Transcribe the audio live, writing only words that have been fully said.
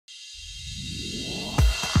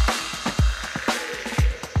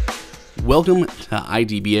Welcome to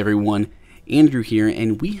IDB everyone, Andrew here,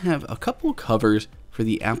 and we have a couple covers for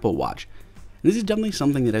the Apple Watch. This is definitely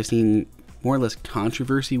something that I've seen more or less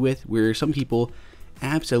controversy with, where some people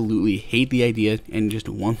absolutely hate the idea and just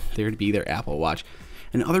want there to be their Apple Watch,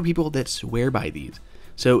 and other people that swear by these.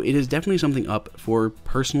 So it is definitely something up for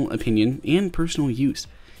personal opinion and personal use.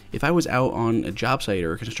 If I was out on a job site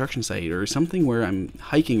or a construction site or something where I'm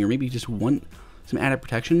hiking or maybe just want some added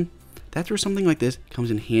protection, that's where something like this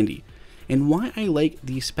comes in handy. And why I like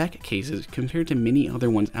the Speck cases compared to many other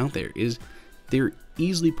ones out there is they're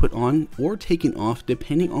easily put on or taken off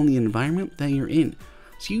depending on the environment that you're in.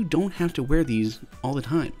 So you don't have to wear these all the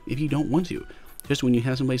time if you don't want to. Just when you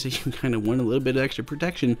have someplace that you kind of want a little bit of extra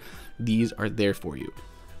protection, these are there for you.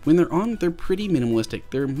 When they're on, they're pretty minimalistic.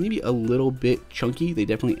 They're maybe a little bit chunky. They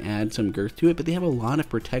definitely add some girth to it, but they have a lot of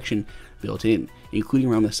protection built in, including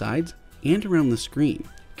around the sides and around the screen.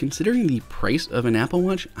 Considering the price of an Apple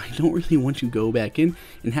Watch, I don't really want to go back in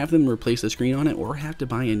and have them replace the screen on it or have to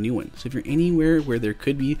buy a new one. So if you're anywhere where there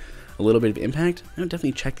could be a little bit of impact, I would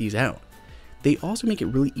definitely check these out. They also make it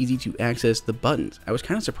really easy to access the buttons. I was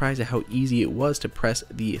kind of surprised at how easy it was to press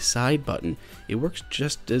the side button. It works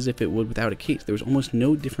just as if it would without a case. There was almost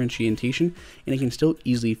no differentiation, and I can still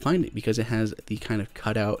easily find it because it has the kind of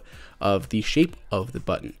cutout of the shape of the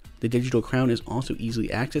button. The digital crown is also easily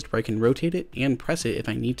accessed where I can rotate it and press it if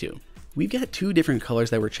I need to. We've got two different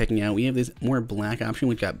colors that we're checking out. We have this more black option,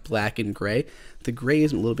 we've got black and gray. The gray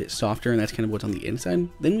is a little bit softer and that's kind of what's on the inside.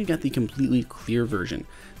 Then we've got the completely clear version.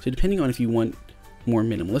 So depending on if you want more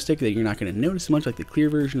minimalistic that you're not going to notice much, like the clear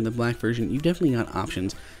version or the black version, you've definitely got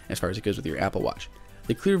options as far as it goes with your Apple Watch.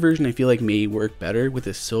 The clear version I feel like may work better with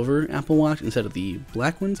a silver Apple Watch instead of the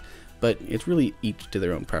black ones, but it's really each to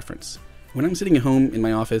their own preference. When I'm sitting at home in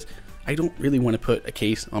my office, I don't really want to put a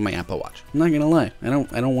case on my Apple Watch. I'm not gonna lie, I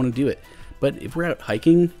don't want to do it. But if we're out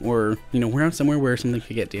hiking or we're out somewhere where something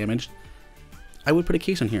could get damaged, I would put a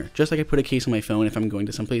case on here, just like I put a case on my phone if I'm going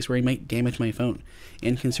to some place where I might damage my phone.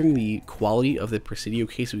 And considering the quality of the Presidio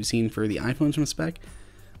case we've seen for the iPhones from Speck,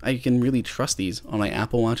 I can really trust these on my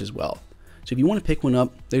Apple Watch as well. So if you want to pick one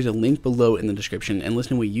up, there's a link below in the description, and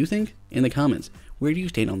listen to what you think in the comments. Where do you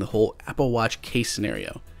stand on the whole Apple Watch case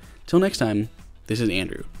scenario? Till next time, this is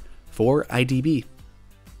Andrew for IDB.